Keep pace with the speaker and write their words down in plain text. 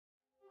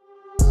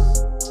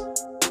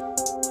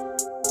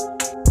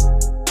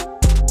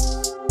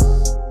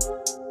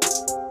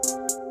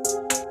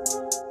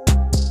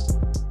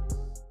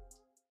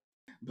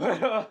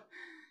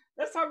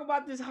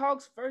about this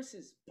Hawks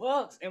versus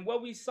Bucks and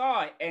what we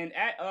saw, and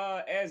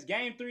as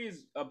Game 3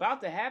 is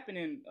about to happen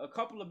in a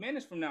couple of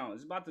minutes from now,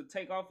 it's about to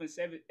take off at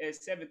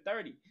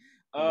 7:30.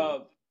 Yeah.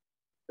 Uh,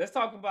 let's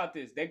talk about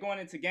this. They're going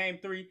into Game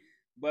 3,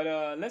 but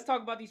let's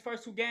talk about these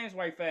first two games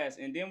right fast,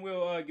 and then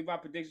we'll give our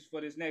predictions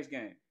for this next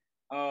game.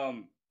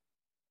 Um,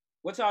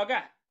 what y'all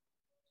got?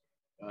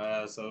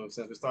 So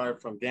since we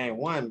started from game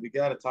one, we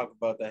got to talk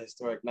about that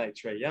historic night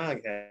Trey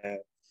Young had.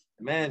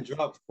 The man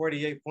dropped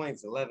 48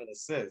 points, 11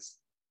 assists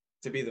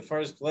to be the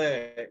first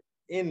player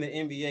in the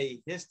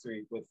NBA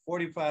history with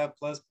 45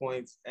 plus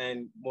points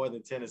and more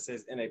than 10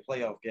 assists in a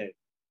playoff game.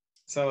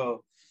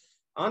 So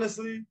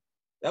honestly,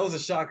 that was a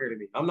shocker to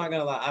me. I'm not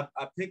gonna lie.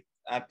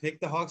 I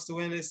picked the Hawks to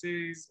win this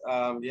series.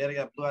 Yeah, they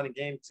got blew out in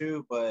game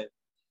two, but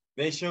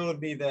they showed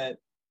me that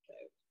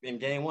in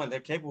game one they're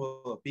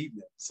capable of beating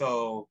them.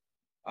 So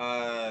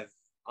uh,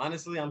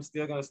 honestly, I'm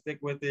still gonna stick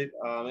with it.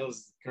 It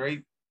was a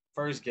great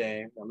first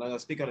game. I'm not gonna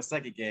speak on the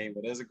second game,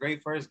 but it was a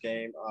great first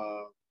game.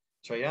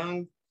 Trae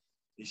Young,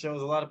 he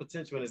shows a lot of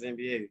potential in his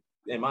NBA,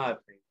 in my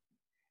opinion.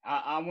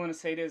 I want to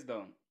say this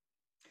though.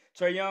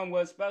 Trey Young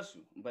was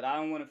special, but I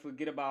don't want to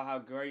forget about how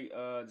great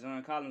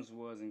John Collins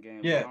was in Game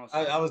One. Yeah, Also,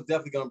 I was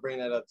definitely gonna bring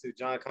that up too.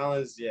 John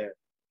Collins, yeah,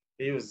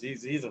 he's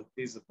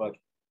a bucket.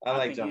 I I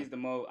like think John. he's the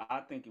most. I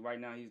think right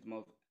now he's the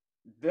most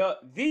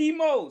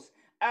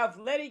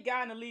athletic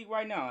guy in the league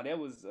right now. That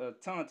was a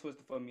tongue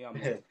twister for me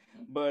almost,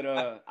 but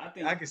I, I I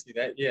think can see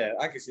that. Yeah,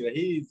 I can see that.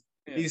 He's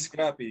yeah, he's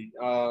scrappy.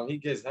 He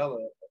gets hella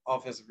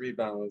offensive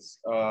rebounds.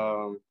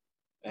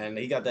 And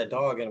he got that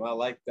dog in him. I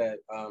like that.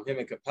 Him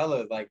and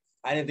Capella, like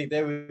I didn't think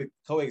they would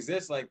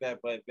coexist like that,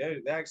 but they're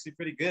actually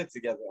pretty good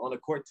together on the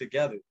court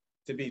together.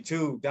 To be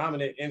two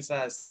dominant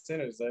inside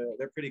centers,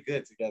 they're pretty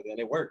good together, and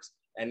it works.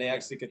 And yeah,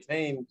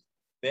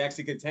 they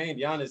actually contained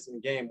Giannis in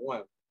game one.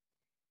 not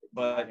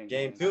But in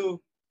Game Two.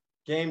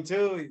 game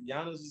two,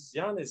 Giannis is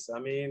Giannis. I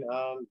mean,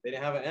 they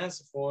didn't have an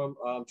answer for him.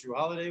 Drew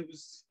Holiday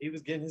was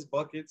getting his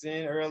buckets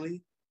in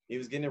early. He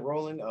was getting it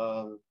rolling.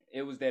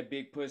 It was that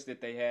big push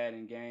that they had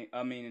in game.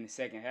 I mean, in the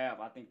second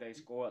half, I think they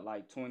scored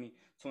like 20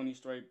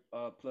 straight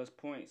plus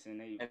points, and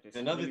they And just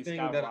another really thing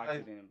that I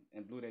skyrocketed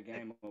and blew that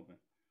game open.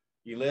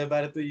 you live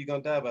by the three, you're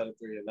gonna die by the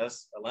three. And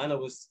that's Atlanta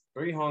was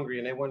three hungry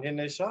and they weren't hitting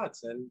their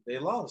shots and they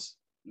lost.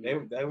 They, Yeah,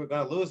 they were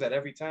gonna lose that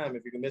every time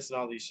if you're missing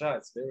all these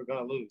shots. They were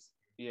gonna lose.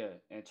 yeah.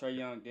 And Trey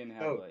Young didn't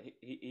have So a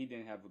he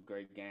didn't have a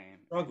great game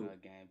in struggle.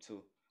 game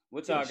two.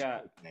 What It y'all was got?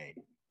 short, man.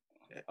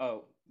 It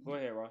Oh, go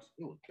ahead, Ross.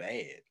 was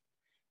bad.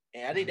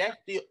 And I think that's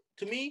the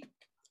to me,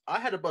 I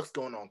had the Bucks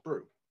going on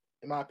through,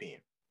 in my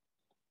opinion.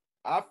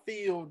 I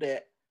feel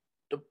that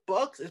the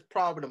Bucks is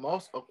probably the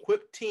most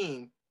equipped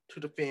team to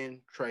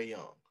defend Trey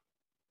Young.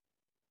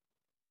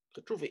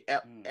 The truth is,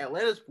 Hmm.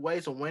 Atlanta's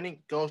ways of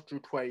winning goes through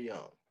Trey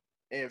Young.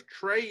 And if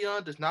Trey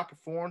Young does not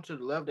perform to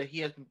the level that he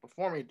has been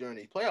performing during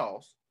these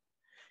playoffs,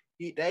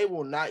 they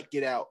will not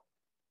get out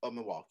of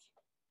Milwaukee.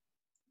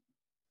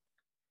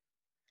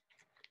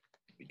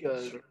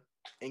 Because Sure.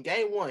 in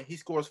game one, he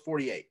scores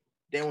 48.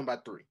 They win by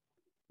three.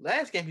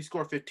 Last game, he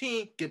scored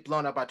 15, get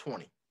blown out by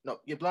 20. No,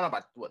 get blown out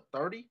by what,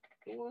 30?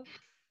 It was?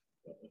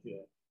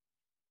 Yeah.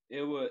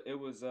 It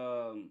was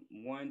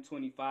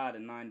 125 to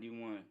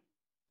 91.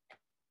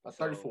 By So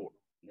 34.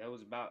 that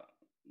was about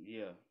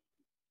yeah.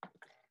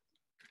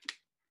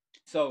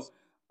 So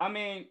I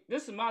mean,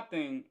 this is my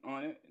thing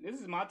on it. This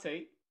is my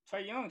take.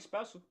 Trey Young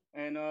special,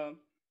 and I'm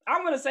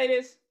gonna say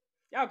this.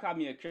 Y'all call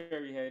me a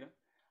Curry hater,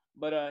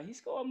 but he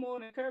scored more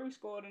than Curry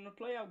scored in the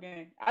playoff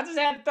game. I just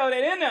had to throw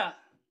that in there.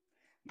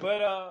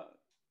 But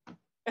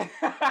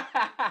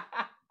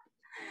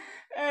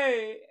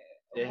hey, It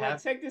but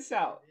happened. check this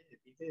out.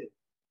 He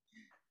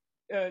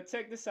did.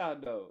 Check this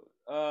out though.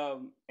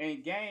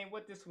 In game,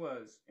 what this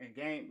was in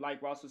game,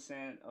 like Ross was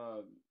saying,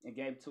 in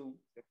game two,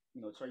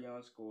 Trey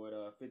Young scored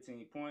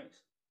 15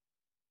 points,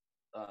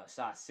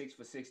 shot 6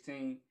 for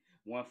 16,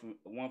 one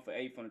for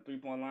 8 from the 3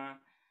 point line.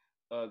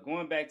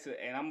 Going back to,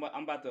 and I'm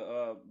about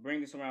to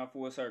bring this around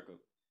full circle.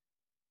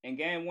 In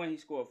game one, he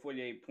scored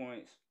 48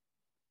 points,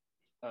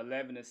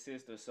 11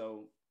 assists or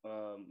so.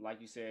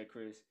 Like you said,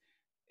 Chris,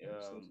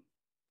 um,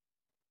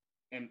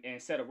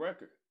 and set a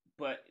record.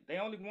 But they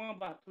only won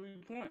by 3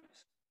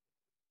 points.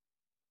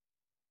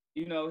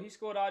 He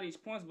scored all these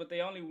points, but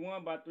they only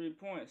won by 3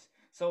 points.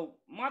 So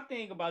my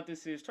thing about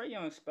this is Trey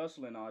Young's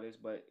special in all this,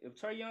 but if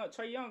Trey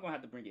Young gonna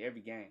have to bring it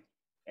every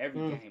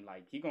Mm. game.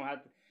 Like he gonna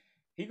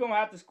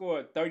have to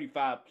score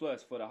 35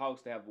 plus for the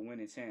Hawks to have a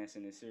winning chance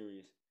in this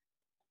series.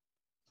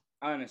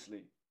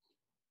 Honestly,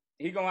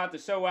 he gonna have to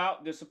show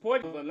out. The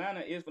support of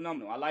Atlanta is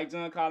phenomenal. I like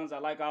John Collins. I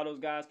like all those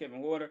guys,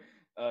 Kevin Horter,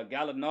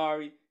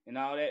 Gallinari, and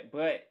all that.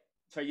 But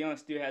Trey Young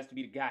still has to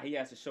be the guy. He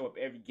has to show up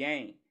every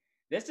game.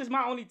 That's just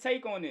my only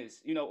take on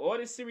this. All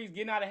this series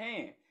getting out of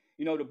hand.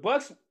 The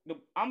Bucks.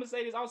 I'm gonna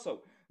say this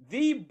also.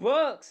 The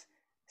Bucks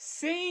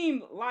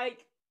seemed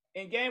like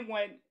in game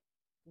one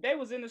they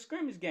was in the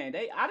scrimmage game.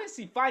 I didn't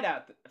see fight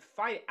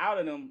out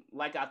of them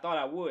like I thought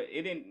I would.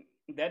 It didn't.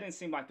 That didn't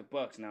seem like the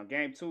Bucks. Now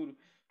game two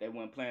they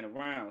weren't playing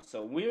around.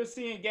 So we'll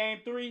see in game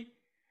three.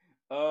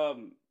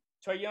 Um,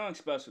 Trae Young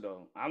special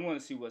though. I want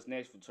to see what's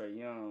next for Trae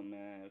Young,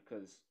 man,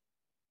 because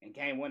in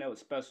game one that was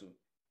special.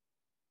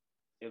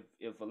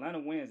 If Atlanta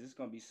wins, it's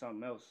gonna be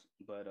something else.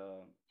 But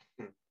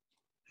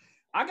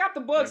I got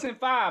the Bucks in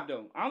 5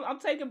 though. I'm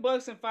taking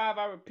Bucks in 5.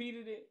 I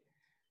repeated it.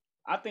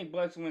 I think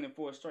Bucks winning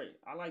 4 straight.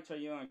 I like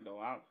Trae Young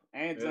though.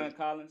 And John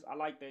Collins. I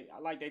like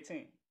their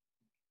team.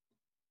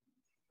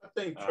 I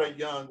think Trae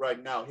Young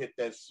right now hit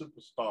that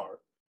superstar.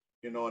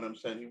 You know what I'm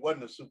saying? He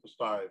wasn't a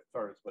superstar at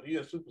first, but he's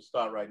a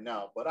superstar right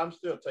now. But I'm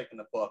still taking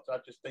the Bucks. I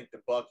just think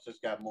the Bucks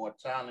just got more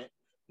talent,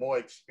 more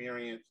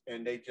experience,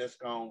 and they just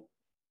gonna.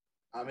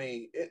 I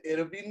mean,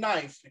 it'll be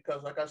nice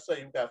because, like I say,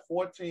 you've got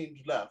 4 teams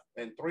left,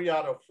 and 3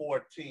 out of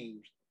 4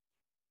 teams,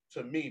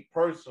 to me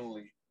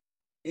personally,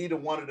 either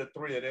one of the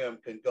 3 of them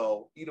can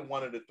go. Either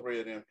one of the 3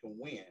 of them can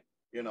win.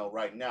 You know,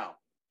 right now.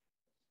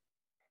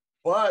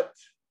 But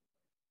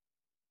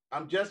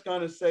I'm just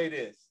gonna say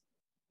this.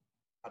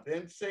 I've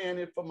been saying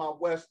it for my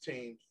West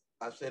teams.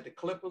 I said the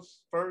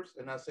Clippers first,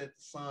 and I said the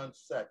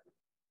Suns second.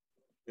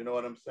 You know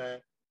what I'm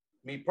saying?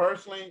 Me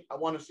personally, I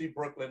want to see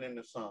Brooklyn and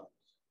the Suns.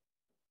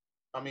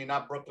 I mean,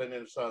 not Brooklyn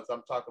and the Suns.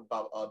 I'm talking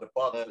about the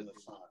Bucks and the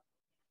Suns.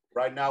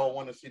 Right now, I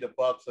want to see the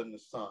Bucks and the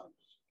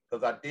Suns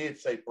because I did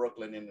say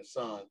Brooklyn and the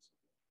Suns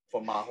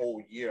for my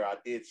whole year. I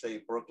did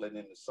say Brooklyn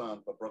and the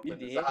Suns, but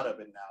Brooklyn is out of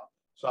it now.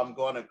 So I'm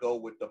going to go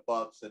with the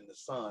Bucks and the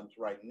Suns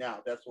right now.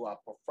 That's what I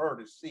prefer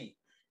to see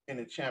in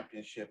the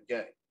championship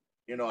game.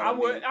 You know what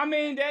I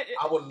mean?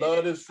 I would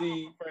love to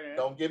see,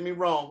 don't get me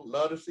wrong,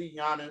 love to see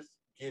Giannis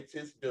gets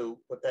his due,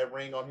 put that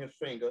ring on his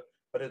finger.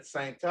 But at the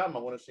same time, I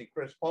want to see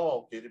Chris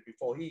Paul get it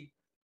before he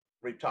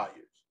retires.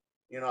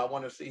 You know, I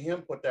want to see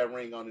him put that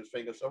ring on his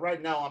finger. So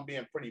right now I'm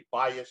being pretty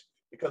biased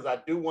because I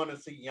do want to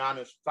see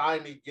Giannis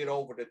finally get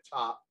over the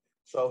top.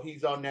 So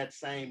he's on that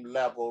same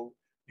level,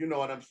 you know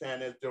what I'm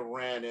saying, as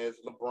Durant, as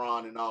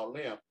LeBron and all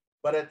them.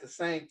 But at the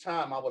same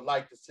time, I would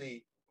like to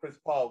see Chris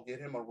Paul get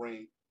him a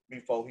ring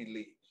before he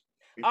leaves.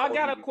 I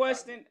got a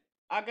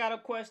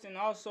question.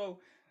 Also.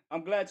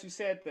 I'm glad you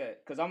said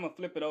that because I'm going to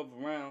flip it over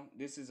around.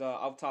 This is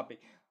off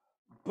topic.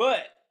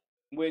 But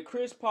with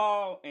Chris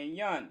Paul and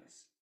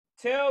Giannis,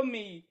 tell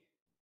me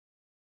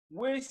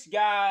which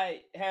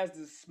guy has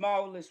the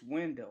smallest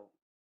window?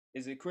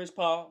 Is it Chris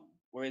Paul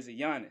or is it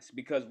Giannis?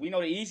 Because we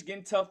know the East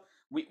getting tough.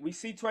 We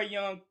see Trae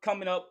Young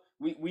coming up.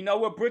 We know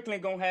what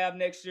Brooklyn going to have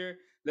next year.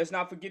 Let's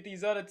not forget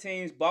these other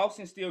teams.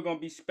 Boston's still going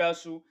to be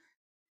special.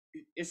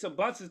 It's a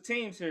bunch of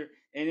teams here.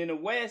 And in the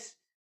West,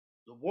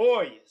 the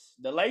Warriors,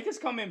 the Lakers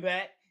coming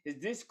back. Is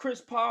this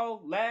Chris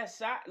Paul last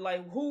shot?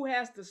 Like, who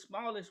has the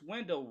smallest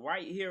window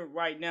right here,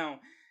 right now?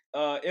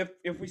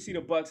 If we see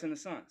the Bucks and the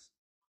Suns.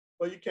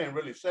 Well, you can't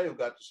really say who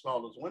got the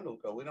smallest window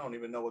because we don't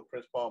even know what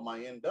Chris Paul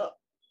might end up.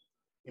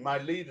 He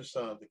might leave the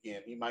Suns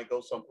again. He might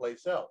go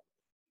someplace else.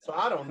 So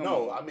I don't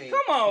know. I mean,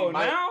 come on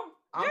now.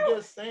 I'm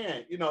just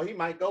saying, you know, he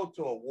might go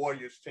to a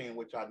Warriors team,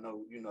 which I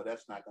know, you know,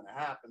 that's not going to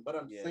happen. But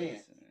I'm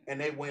saying, and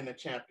they win the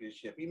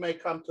championship. He may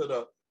come to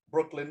the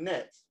Brooklyn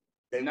Nets.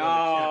 They win the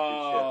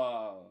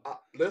championship.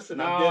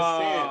 Listen, I'm just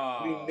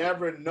saying, we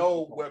never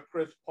know where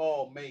Chris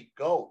Paul may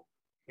go.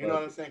 You know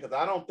what I'm saying? Because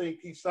I don't think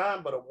he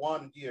signed but a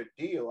 1-year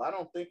deal. I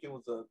don't think it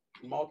was a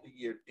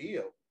multi-year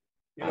deal.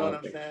 You know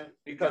what I'm saying?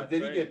 Because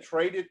did he get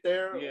traded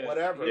there or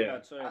whatever? Yeah.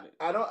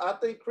 I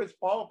think Chris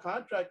Paul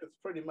contract is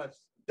pretty much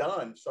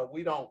done. So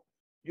you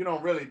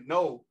don't really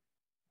know.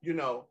 You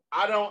know,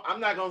 I'm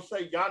not gonna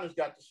say Giannis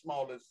got the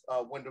smallest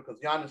window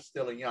because Giannis is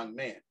still a young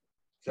man.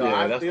 So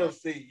I still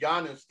see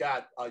Giannis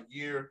got a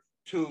year,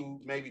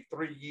 2, maybe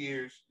 3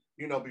 years,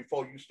 you know,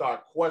 before you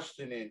start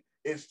questioning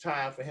it's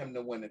time for him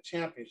to win a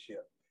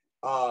championship.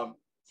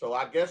 So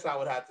I guess I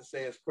would have to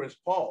say it's Chris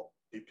Paul,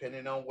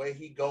 depending on where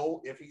he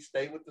go, if he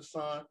stay with the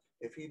Suns,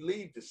 if he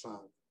leave the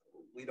Suns.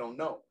 We don't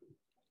know.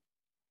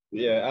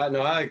 Yeah,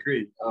 I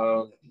agree.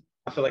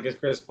 I feel like it's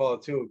Chris Paul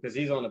too, because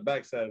he's on the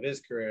backside of his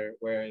career,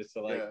 where it's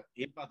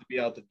he's about to be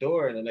out the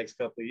door in the next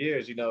couple of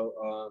years, you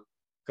know,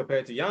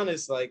 compared to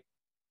Giannis, like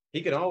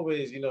he can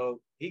always, you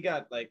know, he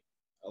got like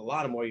a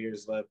lot of more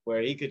years left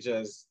where he could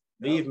just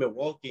leave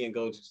Milwaukee and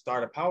go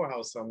start a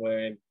powerhouse somewhere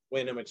and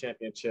win him a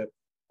championship.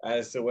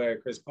 As to where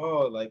Chris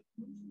Paul, like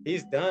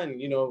he's done,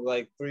 you know,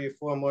 like 3 or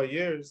 4 more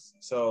years.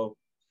 So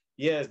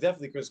yeah, it's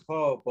definitely Chris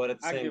Paul, but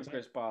at the same time, I give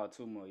Chris Paul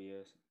 2 more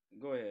years.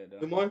 Go ahead, though.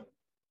 2 more?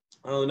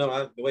 I don't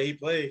know. The way he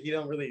played, he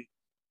don't really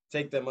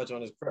take that much on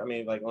his,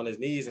 like on his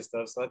knees and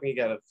stuff. So I think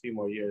he got a few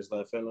more years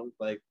left in him,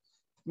 like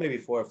maybe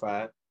 4 or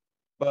 5.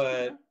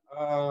 But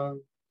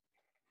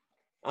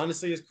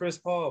honestly, it's Chris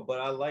Paul. But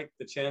I like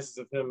the chances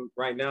of him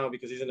right now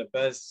because he's in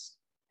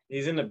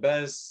the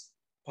best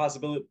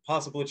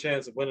possible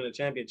chance of winning a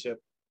championship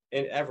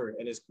ever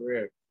in his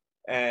career.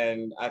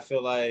 And I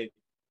feel like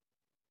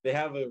they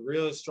have a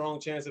real strong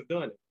chance of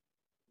doing it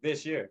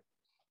this year.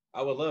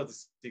 I would love to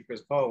see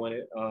Chris Paul win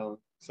it.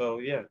 So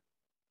yeah.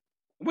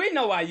 We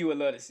know why you would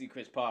love to see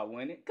Chris Paul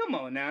win it. Come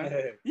on now.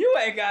 You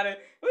ain't gotta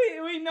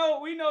we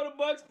know the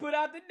Bucks put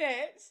out the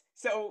Nets.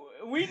 So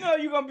we know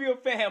you're gonna be a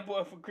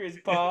fanboy for Chris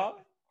Paul.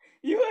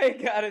 You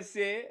ain't gotta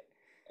say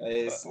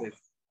it.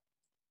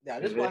 Now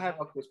this is what I have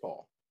about Chris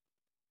Paul.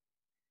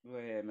 Go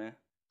ahead, man.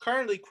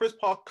 Currently, Chris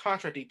Paul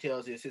contract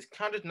details is his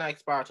contract not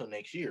expire until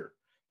next year,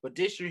 but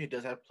this year he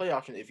does have play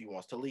options if he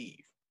wants to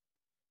leave.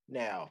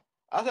 Now,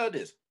 I'll tell you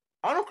this: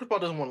 I know Chris Paul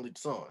doesn't want to leave the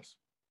Suns.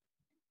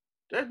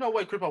 There's no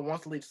way Chris Paul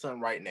wants to leave the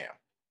Suns right now,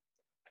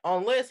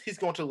 unless he's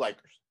going to the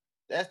Lakers.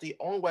 That's the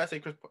only way I see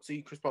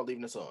Chris Paul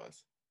leaving the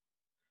Suns.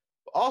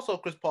 But also,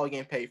 Chris Paul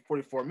getting paid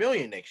 $44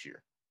 million next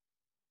year,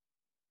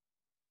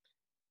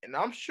 and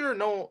I'm sure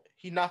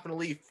he's not going to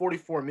leave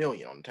 $44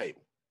 million on the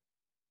table.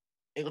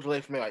 It goes to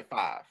Lakers for maybe like $5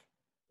 million.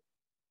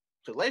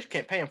 So the Lakers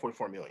can't pay him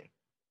 $44 million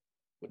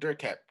with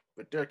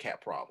their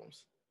cap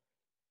problems.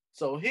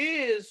 So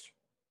his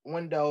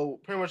window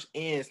pretty much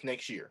ends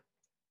next year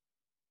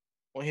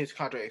when his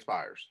contract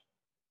expires.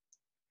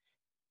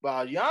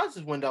 But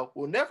Giannis's window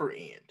will never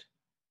end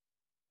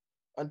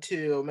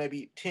until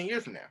maybe 10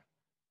 years from now.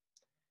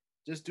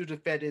 Just due to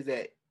the fact is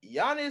that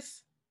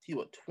Giannis, he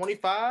was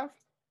 25.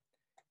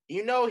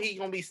 You know he's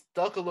gonna be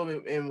stuck a little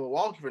bit in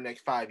Milwaukee for the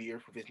next 5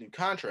 years with his new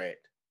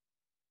contract.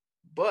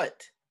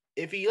 But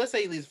if let's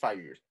say he leaves 5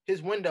 years,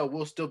 his window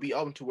will still be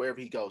open to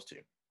wherever he goes to.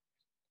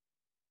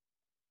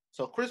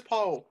 So Chris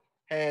Paul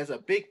has a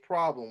big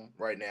problem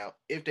right now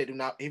if he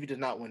does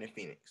not win in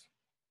Phoenix,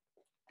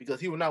 because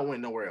he will not win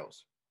nowhere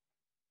else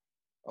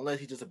unless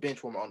he's just a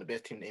bench warmer on the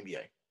best team in the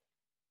NBA.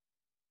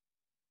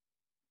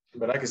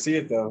 But I can see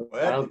it though.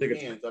 Well, I don't think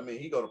it's. I mean,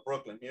 he go to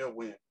Brooklyn, he'll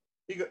win.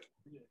 He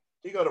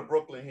go to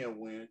Brooklyn, he'll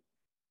win.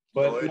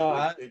 But so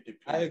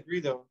I agree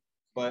though.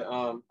 But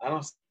I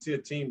don't see a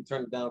team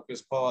turning down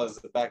Chris Paul as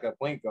the backup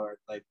point guard.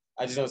 Like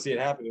I just don't see it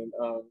happening.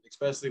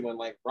 Especially when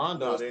like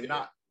Rondo. No, they're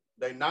not.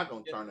 They're not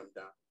gonna turn him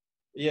down.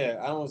 Yeah,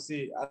 I don't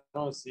see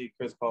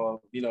Chris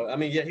Paul. I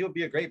mean, yeah, he'll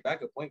be a great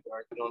backup point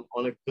guard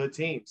on a good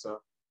team. So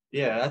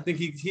yeah, I think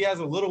he has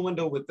a little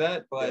window with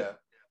that, but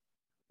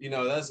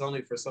that's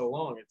only for so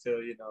long until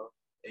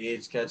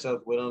age catch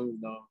up with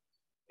him.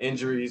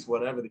 Injuries,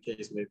 whatever the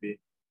case may be.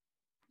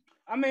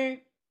 I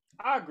mean,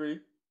 I agree.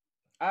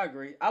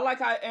 I like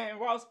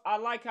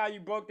how you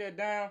broke that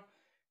down.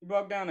 You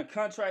broke down the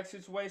contract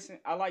situation.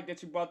 I like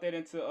that you brought that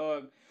into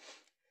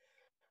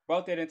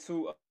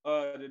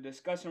the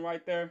discussion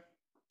right there.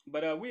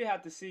 But we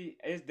have to see.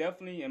 It's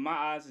definitely, in my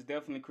eyes, it's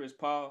definitely Chris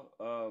Paul.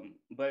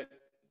 But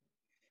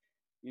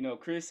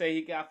Chris say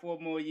he got 4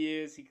 more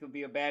years. He could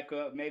be a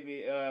backup.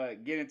 Maybe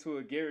get into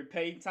a Gary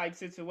Payton type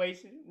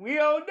situation. We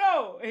don't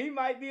know. He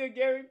might be a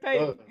Gary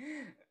Payton.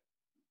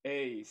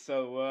 Hey,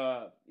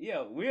 so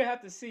we'll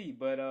have to see.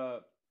 But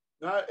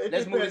it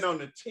depends on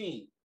the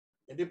team.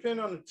 It depends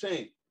on the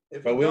team.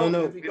 If we don't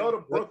know. If he go to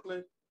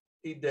Brooklyn,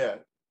 he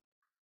dead.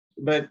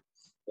 But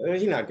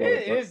he's not going.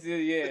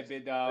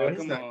 Big dog.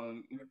 Come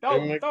on,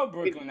 throw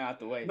Brooklyn out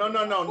the way. No.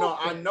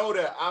 I know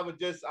that.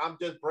 I'm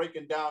just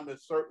breaking down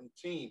this certain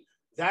team.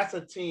 That's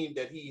a team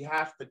that he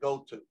has to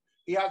go to.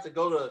 He has to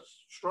go to a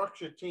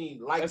structured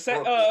team like a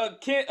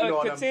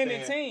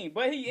contending team.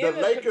 But the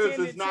Lakers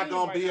is not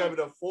going to be able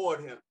to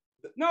afford him.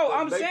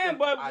 I'm saying,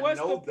 but what's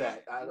I know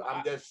that.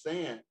 I'm just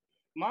saying.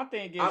 My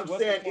thing is, I'm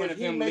saying if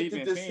he makes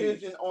the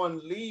decision on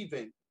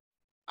leaving,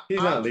 he's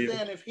not leaving. I'm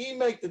saying if he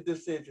makes the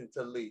decision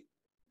to leave,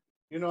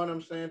 you know what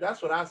I'm saying?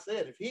 That's what I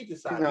said. If he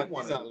decides he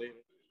wants to leave,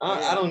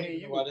 I don't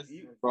know why this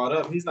is brought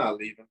up. He's not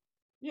leaving.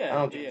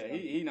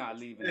 He's not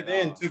leaving.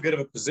 They're in too good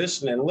of a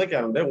position, and look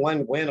at him. They're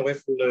one win away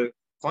from the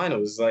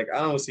finals. Like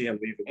I don't see him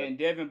leaving. And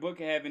Devin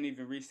Booker haven't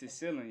even reached his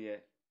ceiling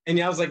yet. And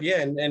I was like,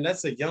 and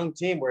that's a young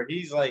team where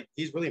he's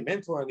really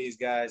mentoring these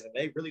guys, and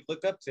they really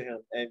look up to him.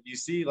 And you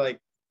see like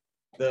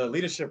the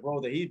leadership role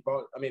that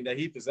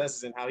he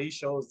possesses, and how he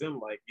shows them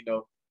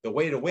the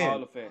way to win.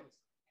 Paul effect.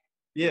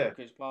 Yeah.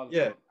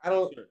 I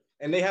don't. Sure.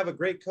 And they have a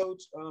great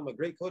coach, a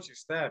great coaching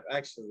staff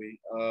actually.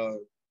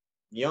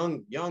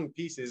 Young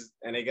pieces,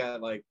 and they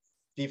got like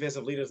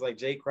defensive leaders like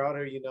Jay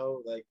Crowder.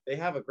 Like they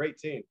have a great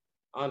team,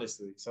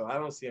 honestly. So I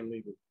don't see him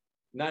leaving.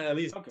 Not at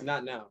least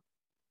not now.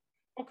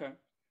 Okay.